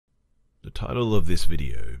The title of this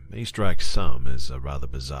video may strike some as a rather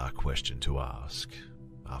bizarre question to ask.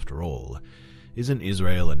 After all, isn't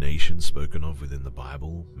Israel a nation spoken of within the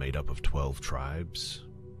Bible, made up of 12 tribes?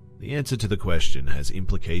 The answer to the question has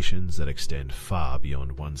implications that extend far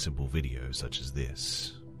beyond one simple video such as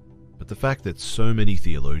this. But the fact that so many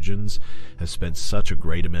theologians have spent such a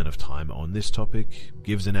great amount of time on this topic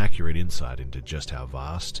gives an accurate insight into just how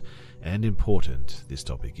vast and important this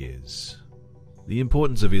topic is. The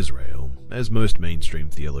importance of Israel, as most mainstream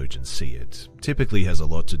theologians see it, typically has a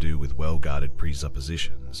lot to do with well-guarded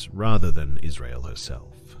presuppositions rather than Israel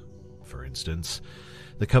herself. For instance,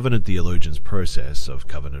 the covenant theologians' process of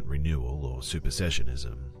covenant renewal or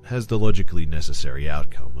supersessionism has the logically necessary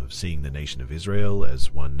outcome of seeing the nation of Israel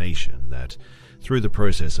as one nation that, through the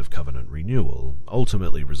process of covenant renewal,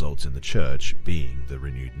 ultimately results in the church being the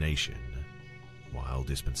renewed nation. While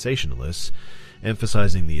dispensationalists,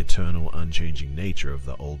 emphasizing the eternal, unchanging nature of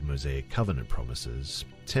the old Mosaic covenant promises,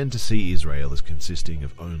 tend to see Israel as consisting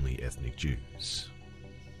of only ethnic Jews.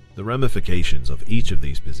 The ramifications of each of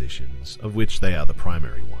these positions, of which they are the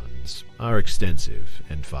primary ones, are extensive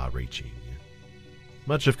and far-reaching.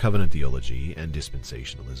 Much of covenant theology and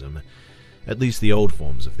dispensationalism, at least the old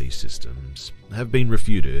forms of these systems, have been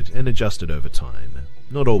refuted and adjusted over time,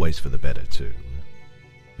 not always for the better too.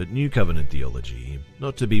 But New Covenant theology,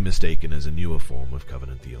 not to be mistaken as a newer form of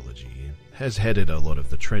covenant theology, has headed a lot of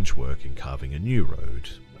the trench work in carving a new road,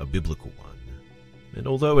 a biblical one. And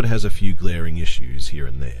although it has a few glaring issues here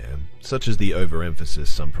and there, such as the overemphasis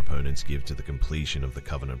some proponents give to the completion of the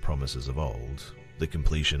covenant promises of old, the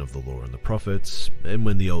completion of the law and the prophets, and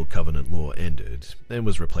when the old covenant law ended and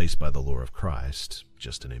was replaced by the law of Christ,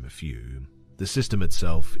 just to name a few, the system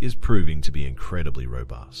itself is proving to be incredibly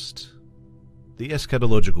robust. The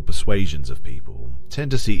eschatological persuasions of people tend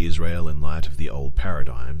to see Israel in light of the old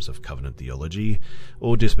paradigms of covenant theology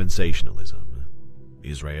or dispensationalism.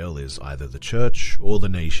 Israel is either the church or the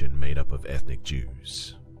nation made up of ethnic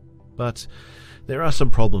Jews. But there are some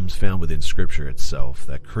problems found within Scripture itself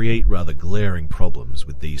that create rather glaring problems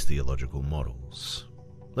with these theological models.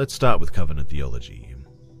 Let's start with covenant theology.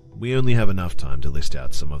 We only have enough time to list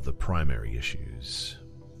out some of the primary issues.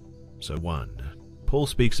 So 1. Paul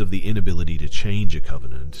speaks of the inability to change a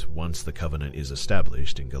covenant once the covenant is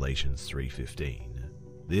established in Galatians 3:15.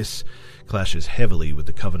 This clashes heavily with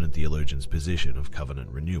the covenant theologians' position of covenant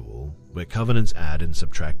renewal, where covenants add and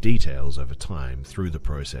subtract details over time through the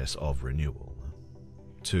process of renewal.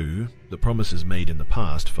 2. The promises made in the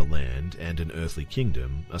past for land and an earthly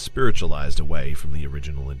kingdom are spiritualized away from the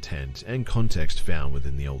original intent and context found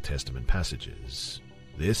within the Old Testament passages.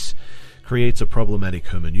 This creates a problematic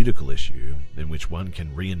hermeneutical issue in which one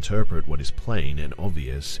can reinterpret what is plain and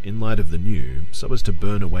obvious in light of the new so as to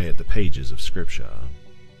burn away at the pages of Scripture.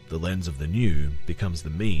 The lens of the new becomes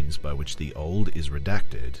the means by which the old is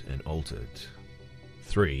redacted and altered.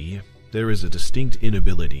 3. There is a distinct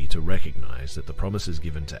inability to recognize that the promises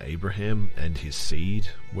given to Abraham and his seed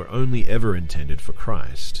were only ever intended for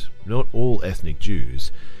Christ, not all ethnic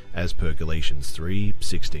Jews, as per Galatians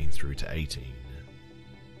 3:16 through to 18.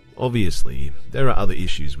 Obviously, there are other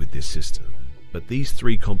issues with this system, but these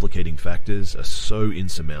 3 complicating factors are so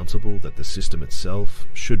insurmountable that the system itself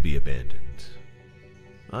should be abandoned.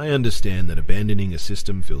 I understand that abandoning a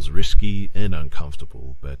system feels risky and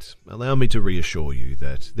uncomfortable, but allow me to reassure you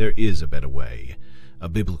that there is a better way, a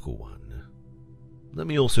biblical one. Let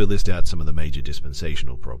me also list out some of the major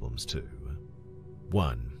dispensational problems too.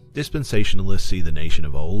 1. Dispensationalists see the nation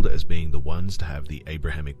of old as being the ones to have the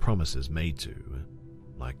Abrahamic promises made to.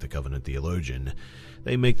 Like the covenant theologian,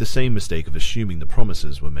 they make the same mistake of assuming the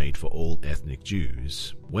promises were made for all ethnic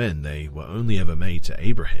Jews, when they were only ever made to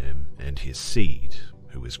Abraham and his seed,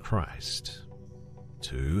 who is Christ.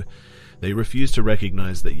 2. They refuse to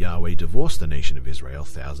recognize that Yahweh divorced the nation of Israel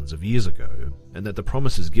thousands of years ago, and that the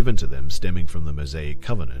promises given to them stemming from the Mosaic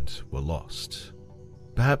covenant were lost.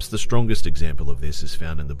 Perhaps the strongest example of this is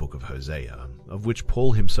found in the book of Hosea, of which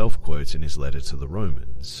Paul himself quotes in his letter to the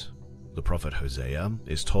Romans. The prophet Hosea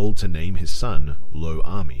is told to name his son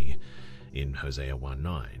Lo-Ami in Hosea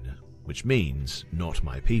 1:9, which means, "not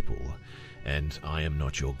my people," and "I am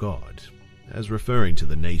not your God," as referring to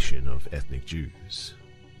the nation of ethnic Jews.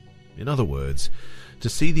 In other words, to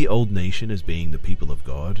see the old nation as being the people of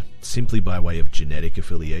God, simply by way of genetic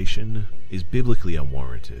affiliation, is biblically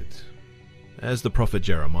unwarranted. As the prophet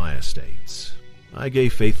Jeremiah states, "I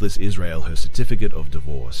gave faithless Israel her certificate of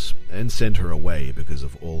divorce, and sent her away because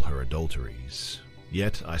of all her adulteries.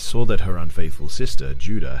 Yet I saw that her unfaithful sister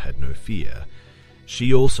Judah had no fear.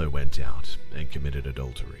 She also went out and committed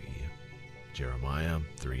adultery." Jeremiah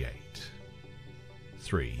 3:8.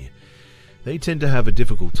 3. They tend to have a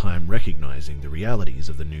difficult time recognizing the realities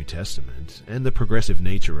of the New Testament and the progressive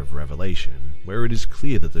nature of Revelation, where it is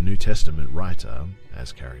clear that the New Testament writer,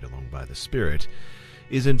 as carried along by the Spirit,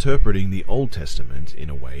 is interpreting the Old Testament in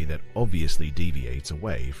a way that obviously deviates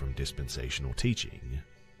away from dispensational teaching.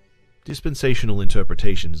 Dispensational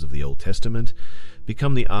interpretations of the Old Testament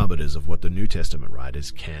become the arbiters of what the New Testament writers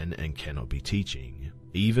can and cannot be teaching,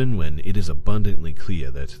 even when it is abundantly clear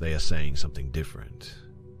that they are saying something different.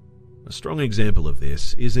 A strong example of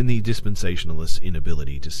this is in the dispensationalists'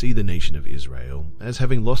 inability to see the nation of Israel as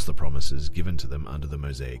having lost the promises given to them under the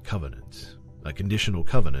Mosaic Covenant, a conditional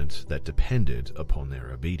covenant that depended upon their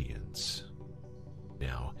obedience.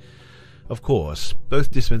 Now, of course,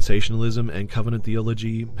 both dispensationalism and covenant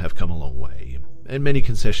theology have come a long way, and many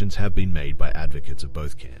concessions have been made by advocates of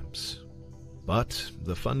both camps. But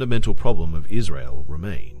the fundamental problem of Israel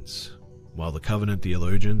remains. While the covenant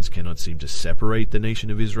theologians cannot seem to separate the nation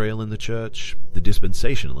of Israel and the church, the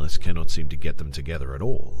dispensationalists cannot seem to get them together at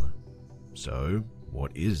all. So,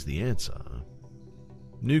 what is the answer?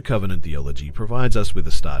 New covenant theology provides us with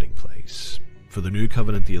a starting place. For the New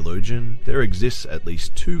Covenant theologian, there exists at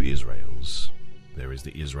least two Israels. There is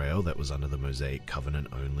the Israel that was under the Mosaic Covenant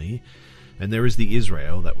only, and there is the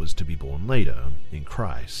Israel that was to be born later, in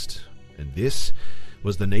Christ. And this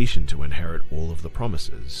was the nation to inherit all of the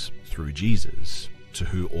promises, through Jesus, to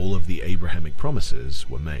whom all of the Abrahamic promises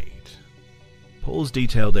were made. Paul's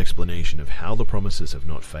detailed explanation of how the promises have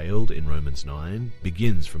not failed in Romans 9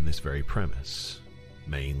 begins from this very premise,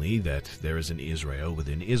 mainly that there is an Israel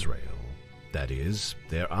within Israel. That is,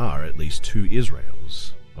 there are at least two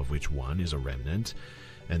Israels, of which one is a remnant,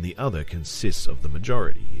 and the other consists of the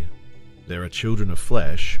majority. There are children of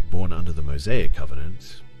flesh, born under the Mosaic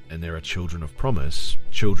Covenant, and there are children of promise,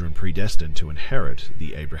 children predestined to inherit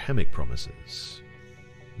the Abrahamic promises.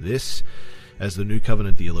 This, as the New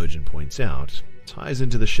Covenant theologian points out, ties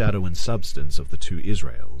into the shadow and substance of the two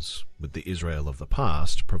Israels, with the Israel of the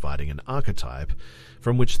past providing an archetype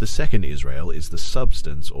from which the second Israel is the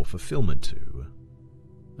substance or fulfillment to.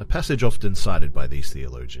 A passage often cited by these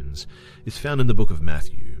theologians is found in the book of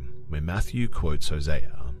Matthew, where Matthew quotes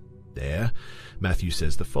Hosea. There, Matthew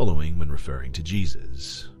says the following when referring to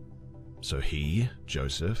Jesus. So he,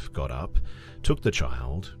 Joseph, got up, took the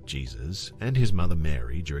child, Jesus, and his mother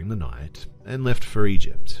Mary during the night, and left for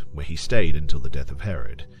Egypt, where he stayed until the death of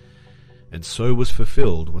Herod. And so was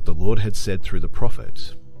fulfilled what the Lord had said through the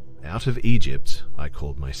prophet, "Out of Egypt I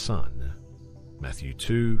called my son." Matthew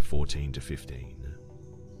 2:14-15.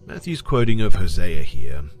 Matthew's quoting of Hosea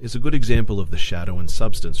here is a good example of the shadow and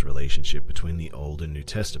substance relationship between the Old and New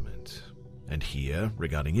Testament. And here,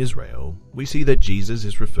 regarding Israel, we see that Jesus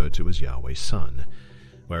is referred to as Yahweh's son,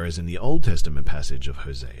 whereas in the Old Testament passage of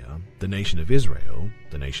Hosea, the nation of Israel,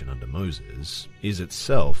 the nation under Moses, is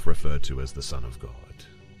itself referred to as the Son of God.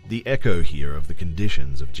 The echo here of the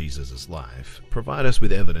conditions of Jesus' life provide us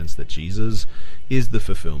with evidence that Jesus is the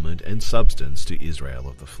fulfillment and substance to Israel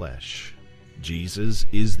of the flesh. Jesus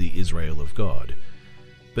is the Israel of God,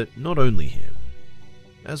 but not only him.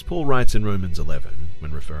 As Paul writes in Romans 11,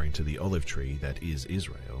 when referring to the olive tree that is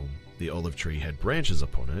Israel, the olive tree had branches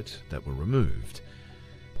upon it that were removed.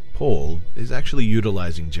 Paul is actually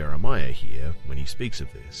utilizing Jeremiah here when he speaks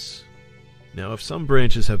of this. Now, if some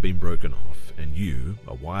branches have been broken off, and you,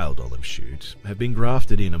 a wild olive shoot, have been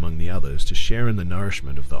grafted in among the others to share in the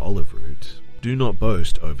nourishment of the olive root, do not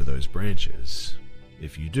boast over those branches.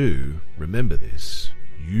 If you do, remember this: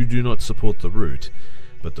 you do not support the root,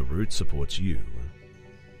 but the root supports you.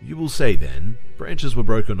 You will say then, branches were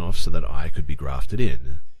broken off so that I could be grafted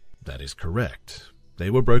in. That is correct. They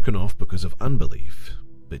were broken off because of unbelief,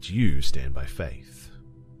 but you stand by faith.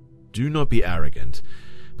 Do not be arrogant,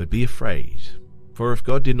 but be afraid, for if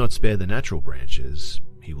God did not spare the natural branches,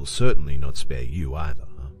 he will certainly not spare you either.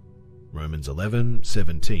 Romans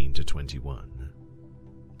 11:17-21.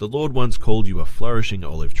 The Lord once called you a flourishing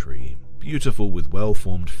olive tree, beautiful with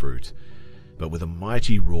well-formed fruit, but with a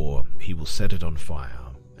mighty roar he will set it on fire,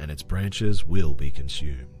 and its branches will be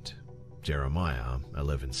consumed. Jeremiah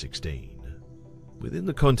 11:16. Within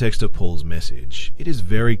the context of Paul's message, it is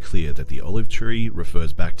very clear that the olive tree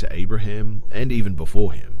refers back to Abraham, and even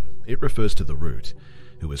before him, it refers to the root,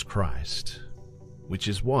 who is Christ. Which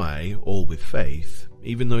is why all with faith,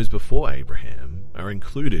 even those before Abraham, are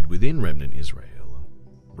included within Remnant Israel.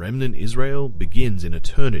 Remnant Israel begins in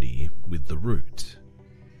eternity with the root.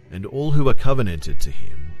 And all who are covenanted to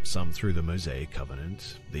him, some through the Mosaic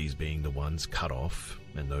covenant, these being the ones cut off,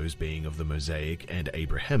 and those being of the Mosaic and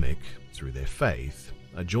Abrahamic, through their faith,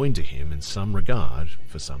 are joined to him in some regard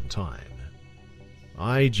for some time.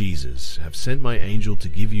 I, Jesus, have sent my angel to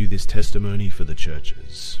give you this testimony for the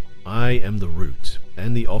churches. I am the root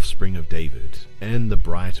and the offspring of David and the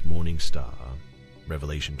bright morning star.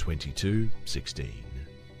 Revelation 22:16.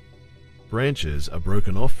 Branches are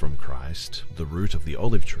broken off from Christ, the root of the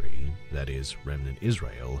olive tree, that is, remnant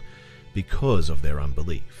Israel, because of their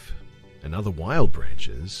unbelief. And other wild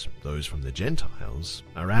branches, those from the Gentiles,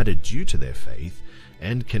 are added due to their faith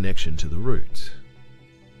and connection to the root.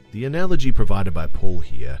 The analogy provided by Paul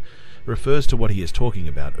here refers to what he is talking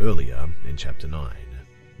about earlier in chapter 9,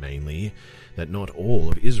 mainly that not all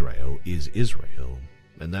of Israel is Israel,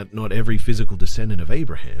 and that not every physical descendant of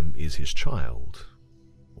Abraham is his child.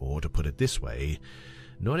 Or to put it this way,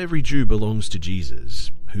 not every Jew belongs to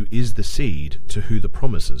Jesus, who is the seed to who the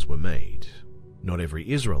promises were made. Not every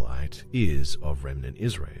Israelite is of remnant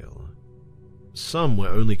Israel. Some were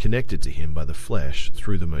only connected to him by the flesh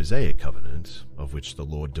through the Mosaic covenant, of which the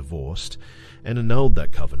Lord divorced and annulled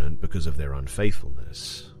that covenant because of their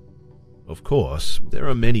unfaithfulness. Of course, there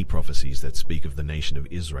are many prophecies that speak of the nation of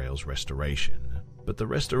Israel's restoration, but the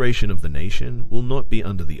restoration of the nation will not be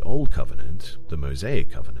under the Old Covenant, the Mosaic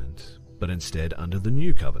covenant, but instead under the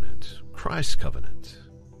New Covenant, Christ's covenant.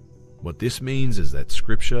 What this means is that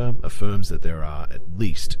Scripture affirms that there are at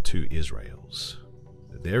least two Israels.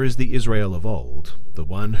 There is the Israel of old, the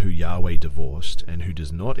one who Yahweh divorced and who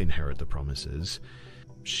does not inherit the promises.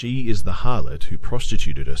 She is the harlot who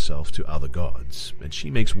prostituted herself to other gods, and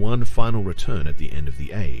she makes one final return at the end of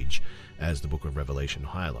the age, as the book of Revelation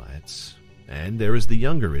highlights. And there is the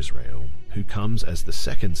younger Israel, who comes as the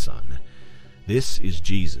second son. This is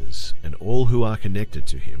Jesus, and all who are connected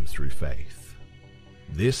to him through faith.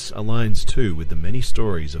 This aligns too with the many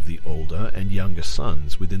stories of the older and younger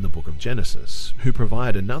sons within the book of Genesis, who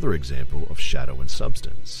provide another example of shadow and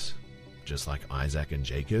substance. Just like Isaac and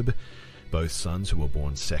Jacob, both sons who were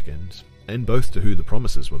born second, and both to who the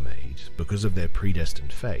promises were made, because of their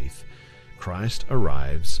predestined faith, Christ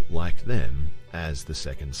arrives, like them, as the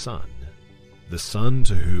second son. The son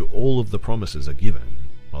to who all of the promises are given,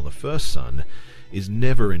 while the first son is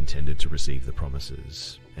never intended to receive the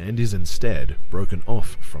promises, and is instead broken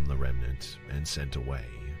off from the remnant and sent away.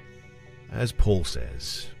 As Paul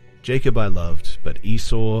says, Jacob I loved, but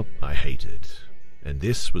Esau I hated. And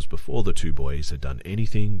this was before the two boys had done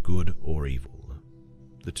anything good or evil.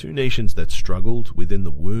 The two nations that struggled within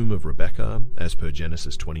the womb of Rebekah, as per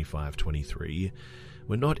Genesis 25:23,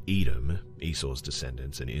 were not Edom, Esau's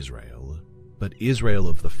descendants, and Israel, but Israel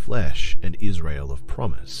of the flesh and Israel of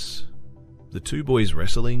promise. The two boys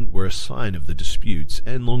wrestling were a sign of the disputes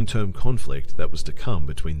and long-term conflict that was to come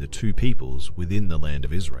between the two peoples within the land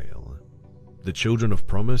of Israel. The children of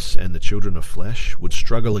promise and the children of flesh would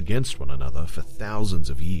struggle against one another for thousands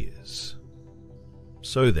of years.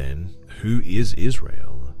 So then, who is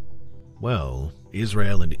Israel? Well,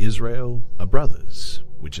 Israel and Israel are brothers,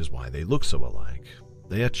 which is why they look so alike.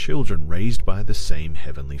 They are children raised by the same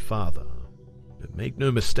heavenly Father. But make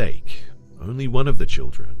no mistake, only one of the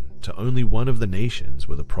children, to only one of the nations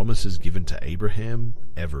were the promises given to Abraham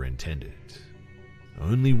ever intended.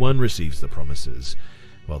 Only one receives the promises,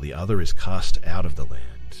 while the other is cast out of the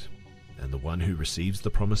land. And the one who receives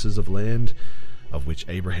the promises of land, of which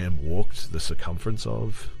Abraham walked the circumference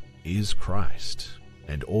of, is Christ,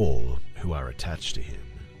 and all who are attached to him.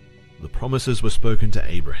 The promises were spoken to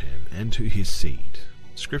Abraham and to his seed.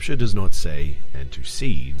 Scripture does not say, and to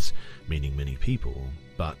seeds, meaning many people,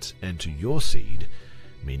 but, and to your seed,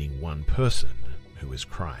 meaning one person, who is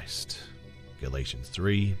Christ. Galatians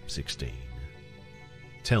 3:16.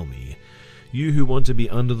 Tell me, you who want to be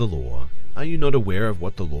under the law, are you not aware of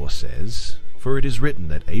what the law says? For it is written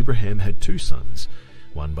that Abraham had two sons,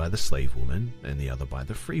 one by the slave woman and the other by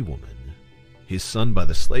the free woman. His son by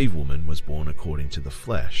the slave woman was born according to the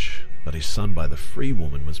flesh, but his son by the free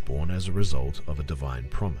woman was born as a result of a divine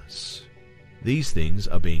promise. These things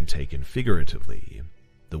are being taken figuratively.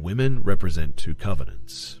 The women represent two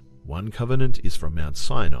covenants. One covenant is from Mount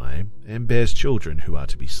Sinai and bears children who are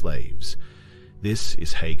to be slaves. This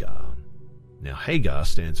is Hagar. Now Hagar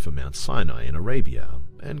stands for Mount Sinai in Arabia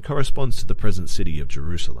and corresponds to the present city of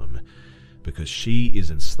Jerusalem, because she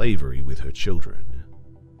is in slavery with her children.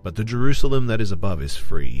 But the Jerusalem that is above is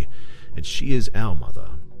free, and she is our mother.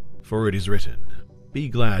 For it is written, Be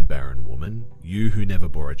glad, barren woman, you who never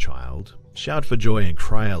bore a child. Shout for joy and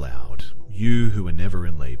cry aloud, you who are never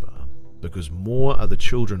in labor, because more are the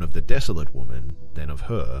children of the desolate woman than of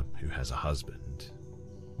her who has a husband.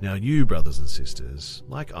 Now you, brothers and sisters,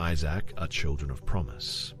 like Isaac, are children of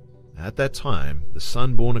promise. At that time, the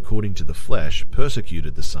son born according to the flesh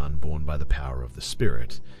persecuted the son born by the power of the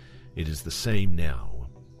Spirit. It is the same now.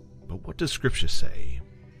 But what does Scripture say?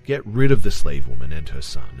 Get rid of the slave woman and her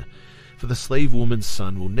son, For the slave woman's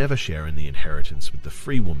son will never share in the inheritance with the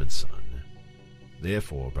free woman's son.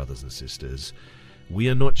 Therefore, brothers and sisters, we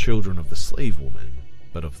are not children of the slave woman,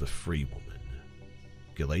 but of the free woman.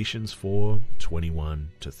 Galatians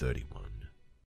 4:21-31.